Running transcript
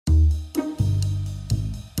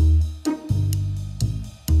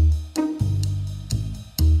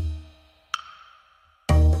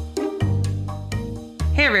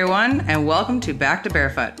Hey everyone, and welcome to Back to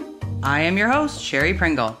Barefoot. I am your host, Sherry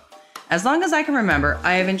Pringle. As long as I can remember,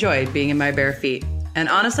 I have enjoyed being in my bare feet. And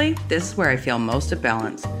honestly, this is where I feel most at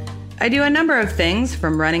balance. I do a number of things,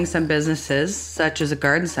 from running some businesses, such as a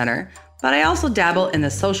garden center, but I also dabble in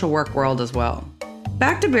the social work world as well.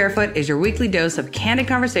 Back to Barefoot is your weekly dose of candid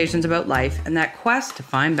conversations about life and that quest to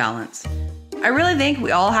find balance. I really think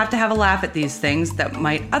we all have to have a laugh at these things that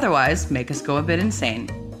might otherwise make us go a bit insane.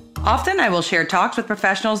 Often I will share talks with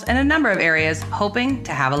professionals in a number of areas, hoping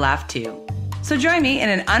to have a laugh too. So join me in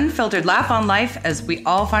an unfiltered laugh on life as we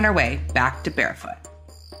all find our way back to barefoot.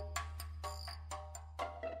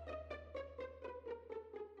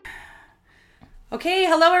 Okay,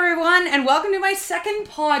 hello everyone, and welcome to my second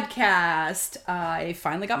podcast. I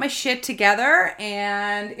finally got my shit together,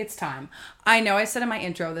 and it's time. I know I said in my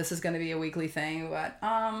intro this is going to be a weekly thing, but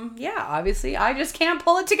yeah, obviously I just can't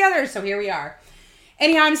pull it together, so here we are.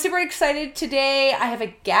 Anyhow, I'm super excited today. I have a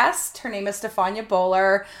guest. Her name is Stefania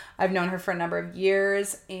Bowler. I've known her for a number of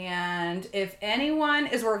years, and if anyone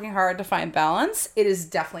is working hard to find balance, it is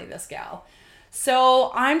definitely this gal.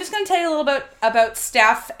 So I'm just going to tell you a little bit about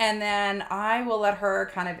Steph, and then I will let her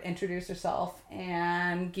kind of introduce herself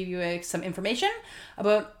and give you some information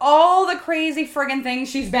about all the crazy friggin' things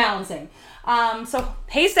she's balancing. So,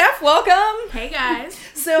 hey Steph, welcome. Hey guys.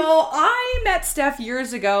 So I met Steph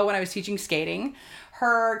years ago when I was teaching skating.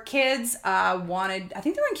 Her kids wanted, I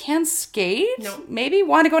think they were in Can Skate? No. Maybe?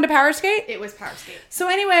 Wanted to go into Power Skate? It was Power Skate. So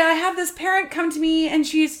anyway, I have this parent come to me, and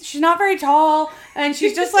she's not very tall, and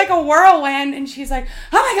she's just like a whirlwind, and she's like,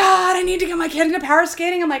 oh my God, I need to get my kid into power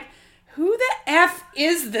skating. I'm like, who the F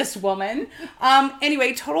is this woman?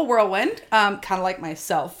 Anyway, total whirlwind, kind of like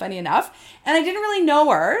myself, funny enough. And I didn't really know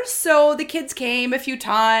her. So the kids came a few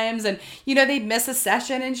times, and, you know, they'd miss a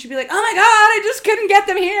session, and she'd be like, oh my God, I just couldn't get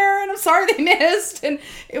them here, and I'm sorry they missed. And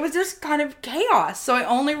it was just kind of chaos. So I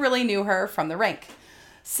only really knew her from the rink.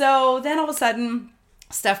 So then all of a sudden,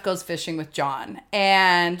 Steph goes fishing with John,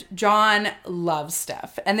 and John loves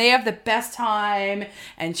Steph, and they have the best time,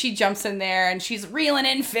 and she jumps in there and she's reeling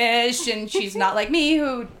in fish, and she's not like me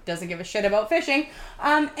who doesn't give a shit about fishing.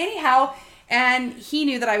 Anyhow, and he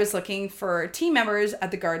knew that I was looking for team members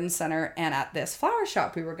at the garden center and at this flower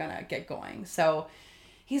shop we were gonna get going. So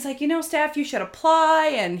he's like, you know, Steph, you should apply.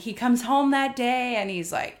 And he comes home that day and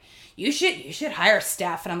he's like, you should hire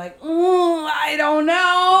Steph. And I'm like, I don't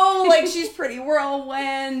know. Like, she's pretty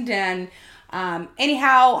whirlwind. And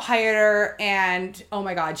anyhow, hired her, and oh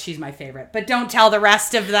my God, she's my favorite. But don't tell the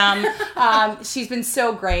rest of them. She's been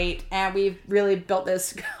so great, and we've really built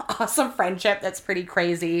this awesome friendship that's pretty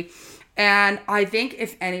crazy. And I think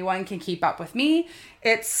if anyone can keep up with me,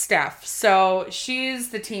 it's Steph. So she's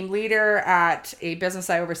the team leader at a business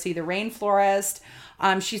I oversee, the Rainforest.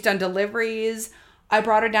 She's done deliveries. I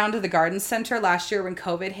brought her down to the garden center last year when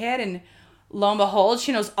COVID hit, and lo and behold,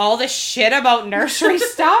 she knows all this shit about nursery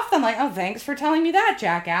stuff. I'm like, oh, thanks for telling me that,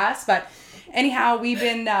 jackass. But anyhow, we've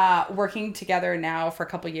been working together now for a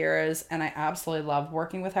couple years, and I absolutely love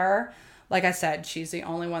working with her. Like I said, she's the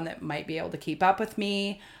only one that might be able to keep up with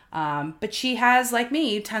me. But she has, like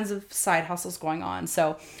me, tons of side hustles going on.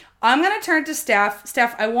 So I'm going to turn to Steph.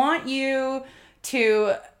 Steph, I want you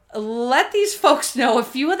to let these folks know a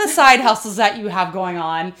few of the side hustles that you have going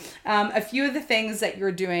on, a few of the things that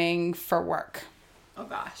you're doing for work. Oh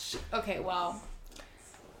gosh. Okay, well,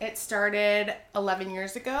 it started 11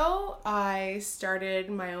 years ago. I started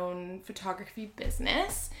my own photography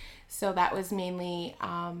business. So that was mainly,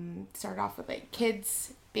 started off with like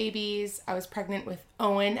kids, babies. I was pregnant with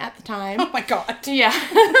Owen at the time. Oh my God. Yeah.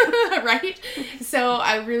 Right? So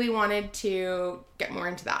I really wanted to get more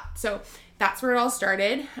into that. So that's where it all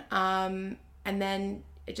started. And then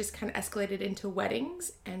it just kind of escalated into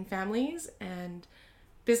weddings and families and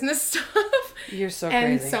business stuff. You're so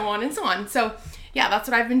and crazy. so on and so on. So yeah, that's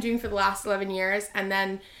what I've been doing for the last 11 years. And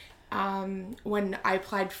then when I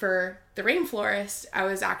applied for the Rainforest, I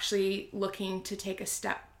was actually looking to take a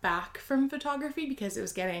step back from photography because it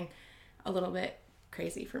was getting a little bit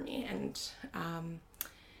crazy for me. And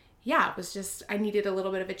yeah, it was just, I needed a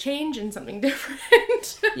little bit of a change and something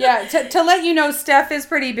different. Yeah, to let you know, Steph is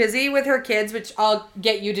pretty busy with her kids, which I'll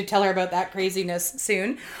get you to tell her about that craziness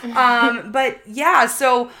soon. But yeah,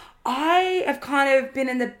 so I have kind of been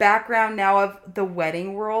in the background now of the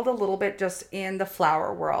wedding world a little bit, just in the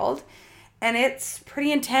flower world. And it's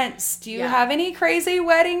pretty intense. Do you have any crazy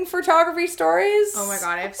wedding photography stories? Oh my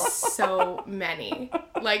God, I have so many.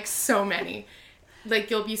 Like, so many. Like,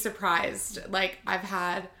 you'll be surprised. Like, I've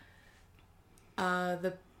had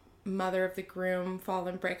the mother of the groom fall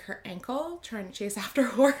and break her ankle trying to chase after a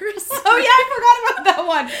horse. Oh yeah, I forgot about that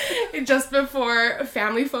one. Just before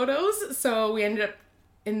family photos. So we ended up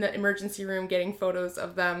in the emergency room getting photos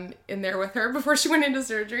of them in there with her before she went into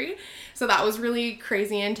surgery. So that was really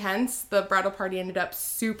crazy intense. The bridal party ended up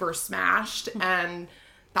super smashed, and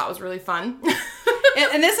that was really fun.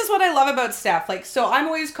 And this is what I love about Steph. Like, so I'm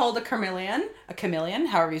always called a chameleon,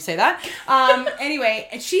 however you say that. Anyway,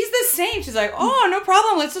 and she's the same. She's like, oh, no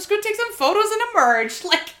problem. Let's just go take some photos and emerge.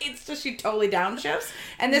 Like, it's just, she totally downshifts.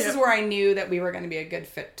 And this is where I knew that we were going to be a good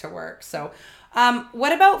fit to work. So,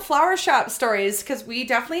 what about flower shop stories? Because we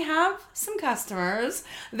definitely have some customers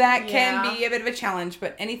that can be a bit of a challenge,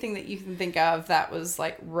 but anything that you can think of that was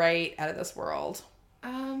like right out of this world.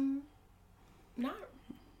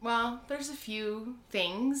 Well, there's a few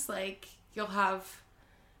things, like you'll have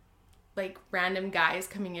like random guys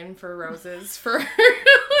coming in for roses for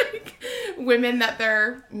like women that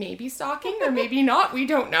they're maybe stalking or maybe not. We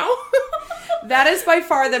don't know. That is by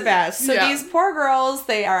far the best. So these poor girls,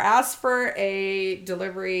 they are asked for a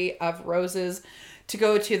delivery of roses to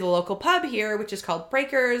go to the local pub here, which is called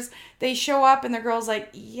Breakers. They show up and the girl's like,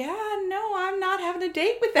 yeah, no, I'm not having a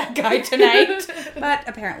date with that guy tonight. But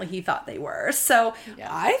apparently he thought they were. So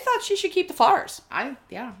I thought she should keep the flowers.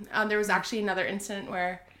 There was actually another incident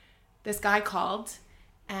where this guy called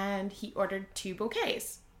and he ordered 2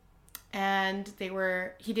 bouquets. And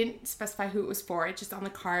he didn't specify who it was for. It just on the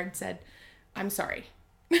card said, I'm sorry.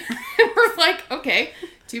 We're like, okay,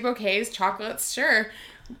 2 bouquets, chocolates, sure.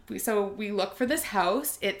 So we look for this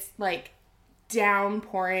house. It's like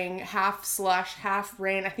downpouring, half slush, half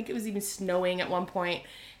rain. I think it was even snowing at one point.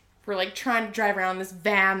 We're like trying to drive around this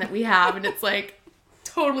van that we have, and it's like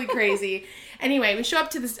totally crazy. Anyway, we show up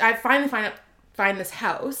to this. I finally find this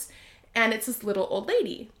house, and it's this little old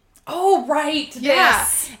lady. Oh, right. Yeah.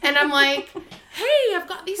 And I'm like, hey, I've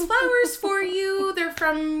got these flowers for you. They're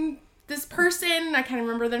from this person. I can't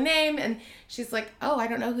remember their name. And she's like, oh, I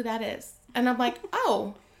don't know who that is. And I'm like,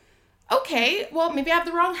 oh, okay, well, maybe I have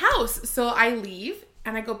the wrong house. So I leave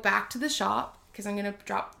and I go back to the shop because I'm going to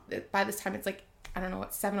drop, by this time it's like, I don't know,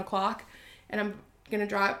 it's 7 o'clock. And I'm going to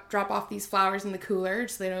drop off these flowers in the cooler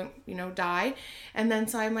so they don't, die. And then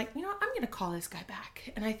so I'm like, I'm going to call this guy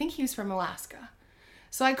back. And I think he was from Alaska.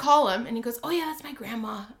 So I call him and he goes, oh yeah, that's my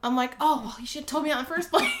grandma. I'm like, oh, well, you should have told me that in the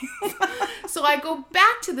first place. So I go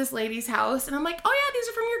back to this lady's house and I'm like, oh yeah, these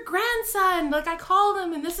are from your grandson. Like I called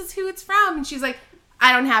him and this is who it's from. And she's like,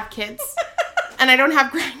 I don't have kids and I don't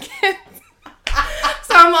have grandkids.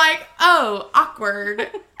 So I'm like, oh, awkward.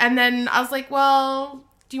 And then I was like, well,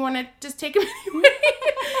 do you want to just take them anyway?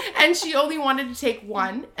 And she only wanted to take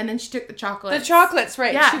one, and then she took the chocolates. The chocolates,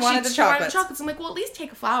 right. Yeah, she wanted the chocolates. I'm like, well, at least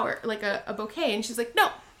take a flower, like a bouquet. And she's like, no,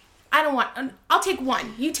 I don't want, I'll take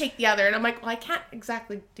one. You take the other. And I'm like, well, I can't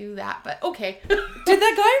exactly do that, but okay. Did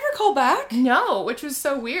that guy ever call back? No, which was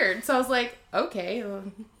so weird. So I was like, okay,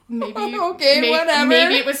 maybe whatever.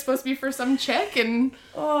 Maybe it was supposed to be for some chick. And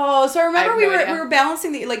so I remember we were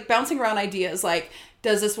bouncing around ideas like,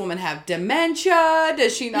 does this woman have dementia?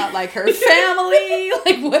 Does she not like her family?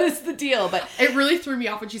 Like, what is the deal? But it really threw me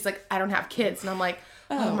off when she's like, I don't have kids. And I'm like,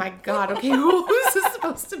 oh my God, okay, who is this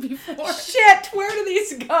supposed to be for? Shit, where do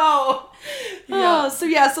these go? Yeah. So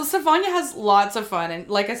Stefania has lots of fun. And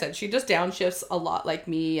like I said, she just downshifts a lot like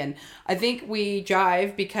me. And I think we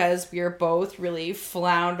jive because we are both really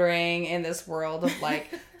floundering in this world of like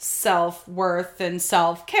self-worth and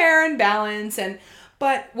self-care and balance.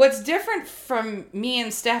 But what's different from me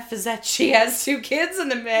and Steph is that she has 2 kids in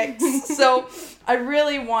the mix. So I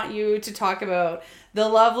really want you to talk about the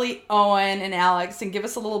lovely Owen and Alex and give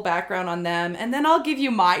us a little background on them. And then I'll give you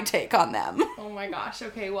my take on them. Oh my gosh.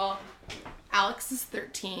 Okay, well, Alex is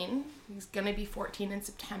 13. He's going to be 14 in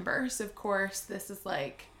September. So, of course, this is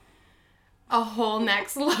like a whole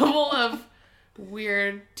next level of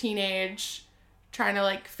weird teenage trying to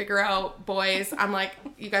like figure out boys. I'm like,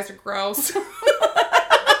 you guys are gross.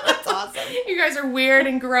 That's awesome. You guys are weird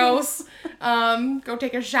and gross. Go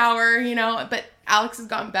take a shower, But Alex has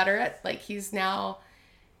gotten better at like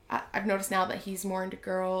I've noticed now that he's more into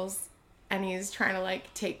girls and he's trying to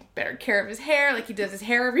like take better care of his hair. Like he does his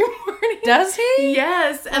hair every morning. Does he?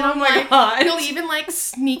 Yes. And I'm like, God. He'll even like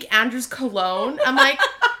sneak Andrew's cologne. I'm like,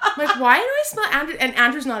 why do I smell Andrew? And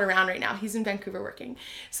Andrew's not around right now. He's in Vancouver working.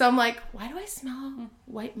 So I'm like, why do I smell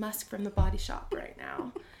White Musk from the Body Shop right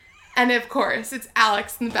now? And of course, it's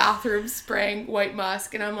Alex in the bathroom spraying White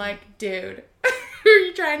Musk. And I'm like, dude, who are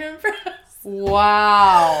you trying to impress?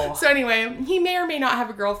 Wow. So anyway, he may or may not have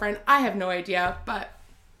a girlfriend. I have no idea. But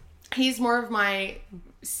he's more of my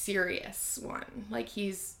serious one. Like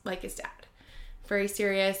he's like his dad. Very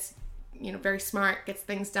serious, very smart, gets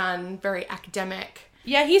things done, very academic.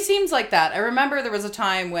 Yeah, he seems like that. I remember there was a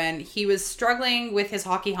time when he was struggling with his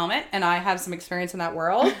hockey helmet, and I have some experience in that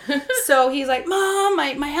world. So he's like, Mom,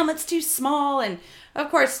 my helmet's too small. And of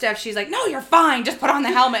course, Steph, she's like, no, you're fine. Just put on the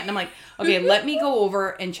helmet. And I'm like, okay, let me go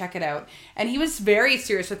over and check it out. And he was very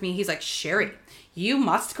serious with me. He's like, Sherry, you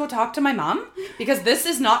must go talk to my mom because this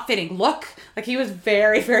is not fitting. Look, like he was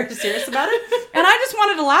very, very serious about it. And I just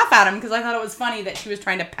wanted to laugh at him because I thought it was funny that she was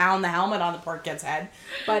trying to pound the helmet on the poor kid's head.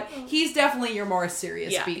 But he's definitely your more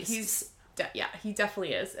serious beast. He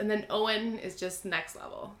definitely is. And then Owen is just next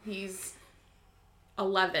level. He's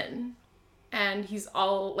 11 and he's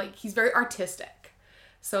very artistic.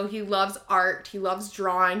 So he loves art. He loves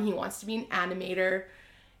drawing. He wants to be an animator.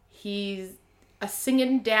 He's a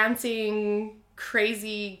singing, dancing,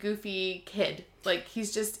 crazy, goofy kid. Like,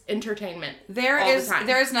 he's just entertainment there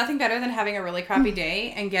is nothing better than having a really crappy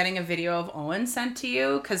day and getting a video of Owen sent to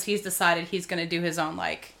you because he's decided he's going to do his own,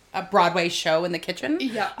 like, a Broadway show in the kitchen.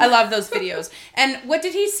 Yeah. I love those videos. And what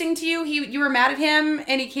did he sing to you? You were mad at him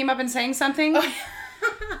and he came up and sang something?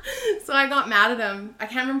 So I got mad at him. I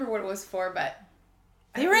can't remember what it was for, but...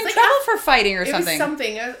 They were in trouble for fighting or something. It was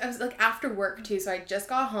something. I was like after work too, so I just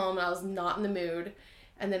got home and I was not in the mood.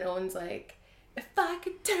 And then Owen's like, if I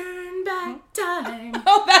could turn back time.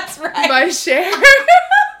 Oh, that's right. By Cher. And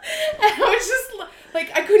I was just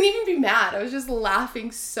like, I couldn't even be mad. I was just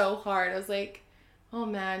laughing so hard. I was like, oh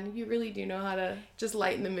man, you really do know how to just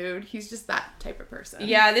lighten the mood. He's just that type of person.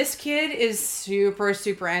 Yeah, this kid is super,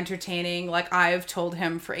 super entertaining. Like, I've told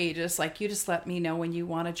him for ages, like, you just let me know when you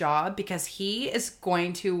want a job because he is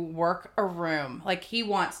going to work a room. Like, he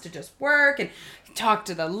wants to just work and talk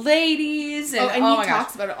to the ladies. And, he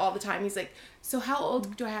talks about it all the time. He's like, so how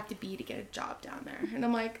old do I have to be to get a job down there? And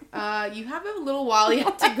I'm like, you have a little while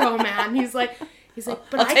yet to go, man. He's like,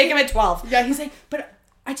 but I'll take him at 12. Yeah, he's like, but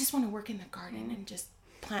I just want to work in the garden and just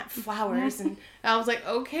plant flowers. And I was like,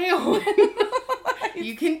 okay, Owen,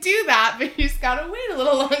 you can do that, but you just gotta wait a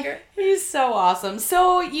little longer. He's so awesome.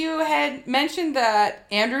 So you had mentioned that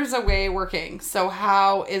Andrew's away working. So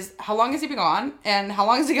how long has he been gone? And how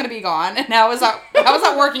long is he gonna be gone? And how is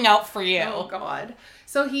that working out for you? Oh God.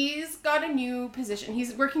 So he's got a new position.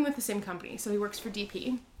 He's working with the same company. So he works for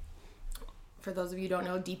DP. For those of you who don't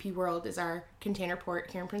know, DP World is our container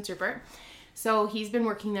port here in Prince Rupert. So he's been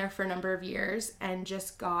working there for a number of years and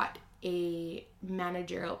just got a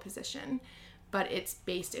managerial position, but it's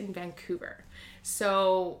based in Vancouver.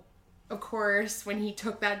 So, of course, when he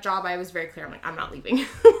took that job, I was very clear. I'm like, I'm not leaving.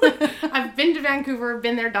 I've been to Vancouver,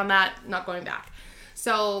 been there, done that, not going back.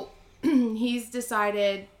 So he's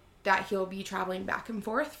decided that he'll be traveling back and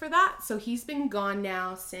forth for that. So he's been gone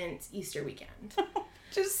now since Easter weekend.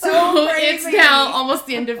 Just so crazy. It's now almost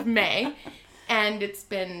the end of May, and it's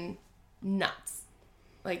been nuts.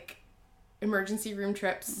 Like, emergency room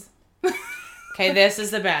trips. Okay, this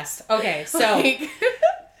is the best. Okay, so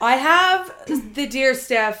I have the Dear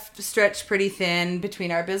Steph stretched pretty thin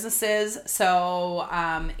between our businesses. So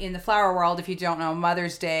in the flower world, if you don't know,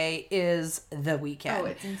 Mother's Day is the weekend. Oh,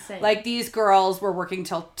 it's insane. Like, these girls were working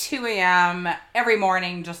till 2 a.m. every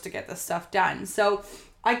morning just to get this stuff done. So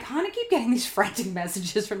I kind of keep getting these frantic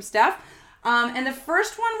messages from Steph. And the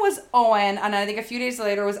first one was Owen, and I think a few days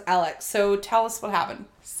later was Alex. So tell us what happened.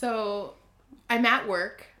 So I'm at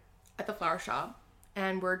work at the flower shop,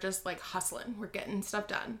 and we're just like hustling. We're getting stuff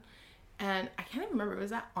done. And I can't even remember, was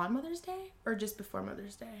that on Mother's Day or just before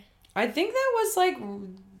Mother's Day? I think that was like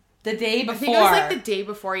the day before. I think it was like the day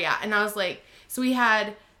before, yeah. And I was like, so we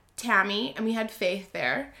had Tammy and we had Faith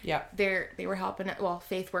there. Yeah. They were helping. Well,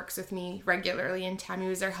 Faith works with me regularly and Tammy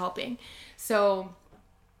was there helping. So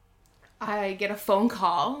I get a phone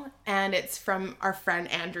call and it's from our friend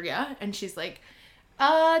Andrea, and she's like,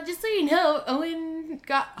 just so you know, Owen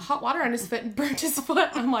got hot water on his foot and burnt his foot.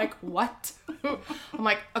 I'm like, what? I'm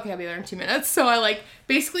like, okay, I'll be there in 2 minutes. So I like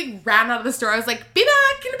basically ran out of the store. I was like, be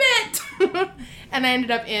back in a bit. And I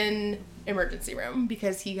ended up in emergency room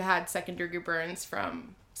because he had second-degree burns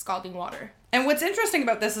from scalding water. And what's interesting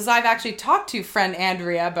about this is I've actually talked to friend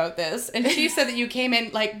Andrea about this, and she said that you came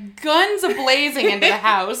in like guns a-blazing into the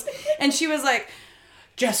house, and she was like,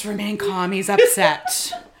 just remain calm, he's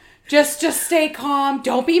upset. Just stay calm,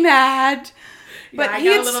 don't be mad. But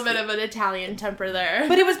yeah, I got a little bit of an Italian temper there.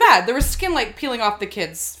 But it was bad. There was skin like peeling off the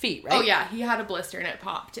kid's feet, right? Oh yeah, he had a blister and it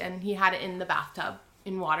popped, and he had it in the bathtub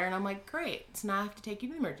in water, and I'm like, great, so now I have to take you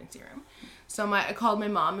to the emergency room. So I called my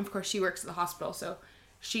mom, and of course she works at the hospital, so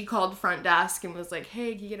she called the front desk and was like,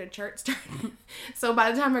 hey, can you get a chart started? So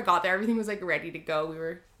by the time I got there, everything was like ready to go. We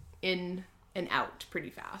were in and out pretty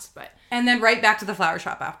fast. But And then right back to the flower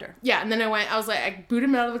shop after. yeah, and then I booted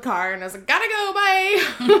him out of the car and I was like, gotta go,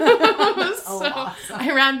 bye. So awesome.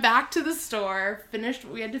 I ran back to the store, finished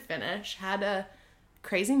what we had to finish, had a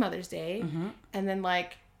crazy Mother's Day, and then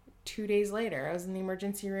like 2 days later, I was in the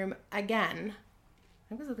emergency room again.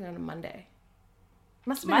 I was looking on a Monday.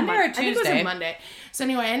 Must have been Monday or I think it was Tuesday? a Monday. So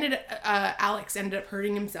anyway, Alex ended up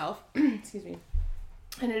hurting himself. Excuse me.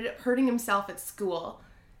 Ended up hurting himself at school.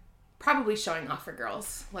 Probably showing off for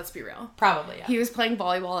girls. Let's be real. Probably, yeah. He was playing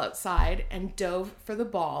volleyball outside and dove for the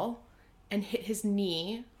ball and hit his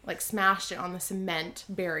knee, like smashed it on the cement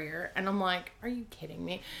barrier. And I'm like, are you kidding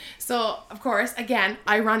me? So, of course, again,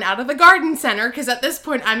 I run out of the garden center because at this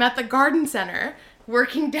point I'm at the garden center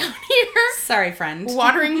working down here. Sorry, friend.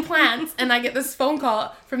 Watering plants. And I get this phone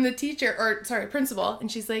call from the principal.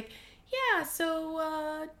 And she's like, yeah,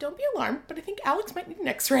 so don't be alarmed, but I think Alex might need an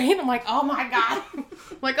x-ray. And I'm like, oh my God. I'm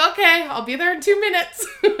like, okay, I'll be there in 2 minutes.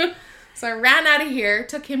 So I ran out of here,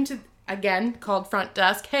 took him to, again, called front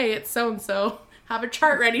desk. Hey, it's so-and-so. Have a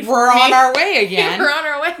chart ready for We're me. on our way again. We're on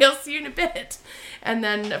our way. I'll see you in a bit. And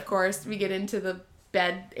then, of course, we get into the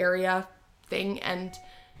bed area thing, and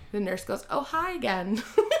the nurse goes, oh, hi again.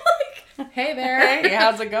 Like, hey there. Hey,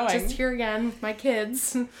 how's it going? Just here again with my kids.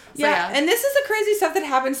 So, Yeah, and this is the crazy stuff that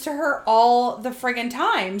happens to her all the friggin'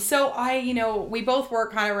 time. So we both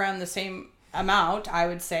work kind of around the same amount, I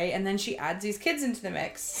would say, and then she adds these kids into the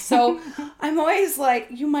mix. So I'm always like,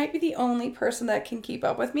 you might be the only person that can keep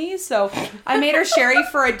up with me. So I made her Sherry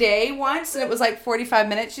for a day once, and it was like 45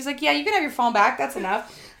 minutes. She's like, yeah, you can have your phone back. That's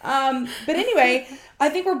enough. But anyway, I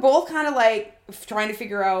think we're both kind of like trying to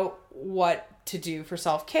figure out what to do for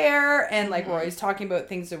self-care, and like we're always talking about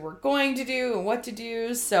things that we're going to do and what to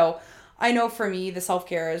do. So I know for me, the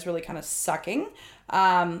self-care is really kind of sucking.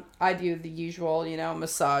 I do the usual,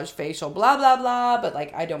 massage, facial, blah, blah, blah, but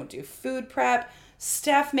like I don't do food prep.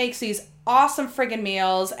 Steph makes these awesome friggin'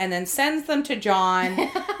 meals and then sends them to John. And then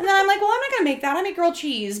I'm like, well, I'm not going to make that. I make grilled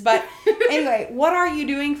cheese. But anyway, what are you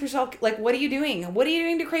doing for self? Like, what are you doing? What are you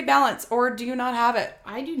doing to create balance? Or do you not have it?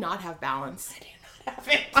 I do not have balance. I do not have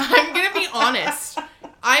it. I'm going to be honest.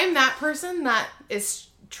 I am that person that is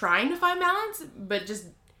trying to find balance, but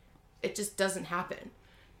it just doesn't happen.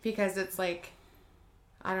 Because it's like,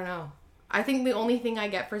 I don't know. I think the only thing I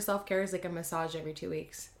get for self-care is like a massage every 2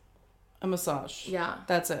 weeks. A massage. Yeah.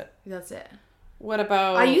 That's it. That's it. What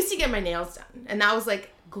about... I used to get my nails done, and that was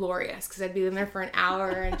like glorious because I'd be in there for an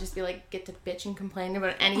hour and just be like, get to bitch and complain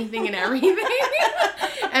about anything and everything.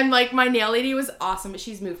 And like my nail lady was awesome, but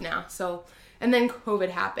she's moved now. So, and then COVID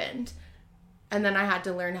happened, and then I had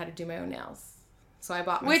to learn how to do my own nails. So I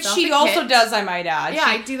bought myself Which she a also kit. does, I might add. Yeah,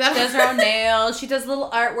 She I do that. does her own nails. She does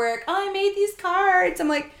little artwork. Oh, I made these cards. I'm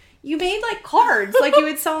like, you made like cards like you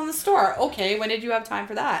would sell in the store. Okay, when did you have time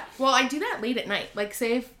for that? Well, I do that late at night. Like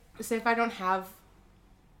say if I don't have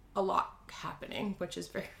a lot happening, which is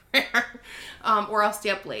very rare, or I'll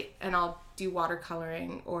stay up late and I'll do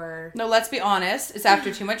watercoloring or... No, let's be honest. It's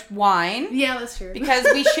after too much wine. Yeah, that's true. Because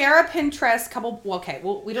we share a Pinterest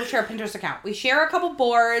we don't share a Pinterest account. We share a couple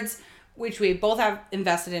boards, which we both have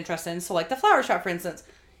invested interest in. So like the flower shop, for instance.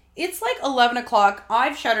 It's like 11 o'clock.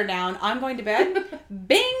 I've shut her down. I'm going to bed.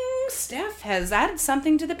 Bing! Steph has added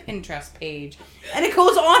something to the Pinterest page. And it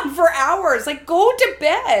goes on for hours. Like, go to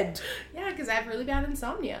bed. Yeah, because I have really bad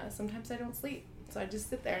insomnia. Sometimes I don't sleep. So I just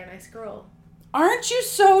sit there and I scroll. Aren't you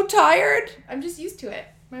so tired? I'm just used to it.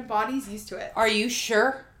 My body's used to it. Are you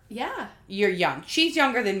sure? Yeah. You're young. She's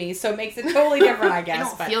younger than me, so it makes it totally different, I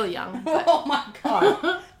guess. I don't feel young. But... Oh my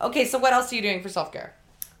God. Okay, so what else are you doing for self-care?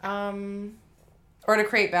 Or to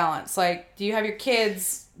create balance? Like, do you have your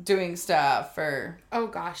kids doing stuff or... Oh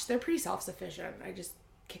gosh, they're pretty self-sufficient. I just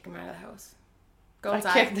kick them out of the house. Go I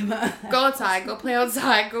outside. kick them out. Go outside. Go play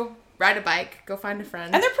outside. Go ride a bike. Go find a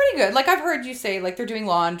friend. And they're pretty good. Like, I've heard you say, like, they're doing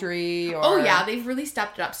laundry or... Oh yeah, they've really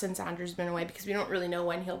stepped it up since Andrew's been away because we don't really know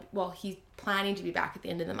when he's planning to be back at the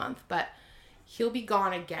end of the month, but he'll be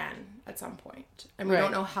gone again at some point. And we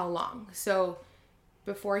don't know how long. So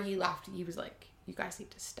before he left, he was like, you guys need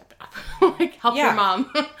to step it up. Like, help your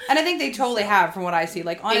mom. And I think they totally have from what I see.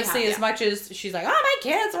 Like, honestly, as much as she's like, oh, my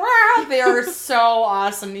kids, wow, they are so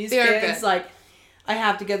awesome. These kids, good. Like, I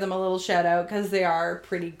have to give them a little shout out because they are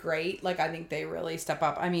pretty great. Like, I think they really step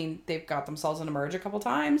up. I mean, they've got themselves in a merge a couple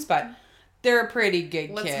times, but they're pretty good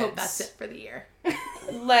kids. Let's hope that's it for the year.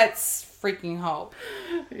 Let's freaking hope.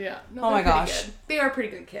 Yeah. No, oh my gosh. Good. They are pretty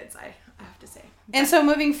good kids, I have to say. And so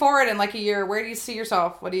moving forward in like a year, where do you see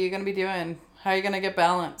yourself? What are you going to be doing? How are you going to get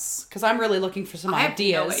balance? Because I'm really looking for some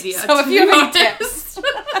ideas. I have no idea. So if you have any tips.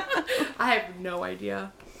 I have no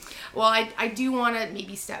idea. Well, I do want to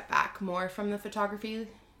maybe step back more from the photography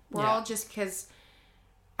We're all just because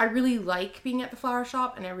I really like being at the flower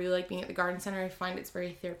shop and I really like being at the garden center. I find it's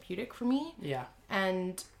very therapeutic for me. Yeah.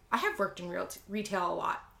 And I have worked in retail a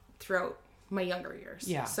lot throughout my younger years.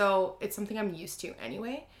 Yeah. So it's something I'm used to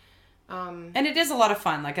anyway. And it is a lot of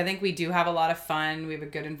fun. Like, I think we do have a lot of fun. We have a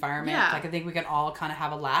good environment. Yeah. Like, I think we can all kind of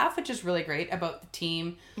have a laugh, which is really great about the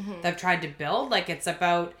team that I've tried to build. Like, it's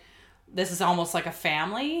about, this is almost like a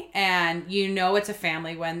family, and you know it's a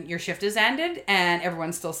family when your shift is ended and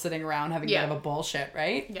everyone's still sitting around having a bit of a bullshit,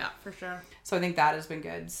 right? Yeah, for sure. So I think that has been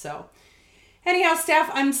good. So anyhow,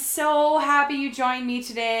 Steph, I'm so happy you joined me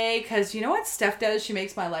today, because you know what Steph does? She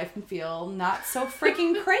makes my life feel not so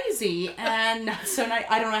freaking crazy, and not so nice.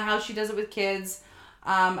 I don't know how she does it with kids.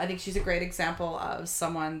 I think she's a great example of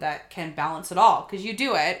someone that can balance it all, because you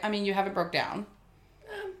do it. I mean, you haven't broke down.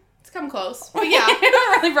 It's come close. But yeah. You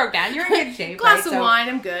don't really broke down. You're in good shape. Glass right? of wine,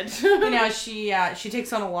 I'm good. You know, she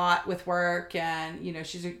takes on a lot with work, and you know,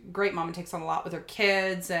 she's a great mom and takes on a lot with her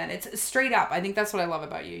kids, and it's straight up. I think that's what I love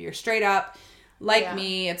about you. You're straight up. Like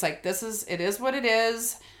me, it's like, it is what it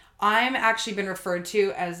is. I'm actually been referred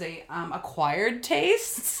to as a acquired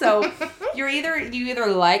taste. So you either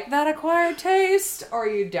like that acquired taste or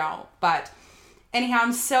you don't. But anyhow,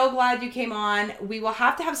 I'm so glad you came on. We will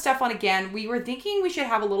have to have Steph on again. We were thinking we should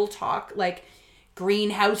have a little talk, like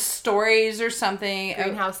greenhouse stories or something.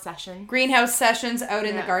 Greenhouse sessions out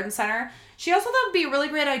in the garden center. She also thought it would be a really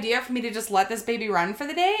great idea for me to just let this baby run for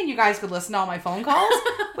the day, and you guys could listen to all my phone calls,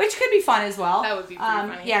 which could be fun as well. That would be pretty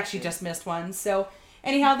funny. He actually just missed one. So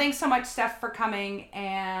anyhow, thanks so much, Steph, for coming.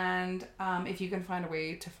 And if you can find a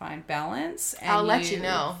way to find balance, and I'll let you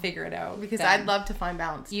know. Figure it out. Because I'd love to find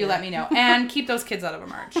balance. You let me know. And keep those kids out of a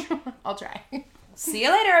march. I'll try. See you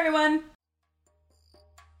later, everyone.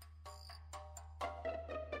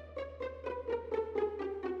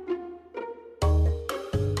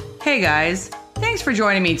 Hey guys, thanks for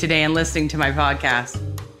joining me today and listening to my podcast.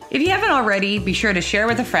 If you haven't already, be sure to share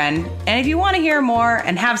with a friend. And if you want to hear more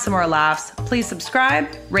and have some more laughs, please subscribe,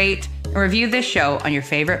 rate, and review this show on your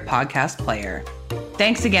favorite podcast player.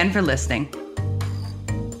 Thanks again for listening.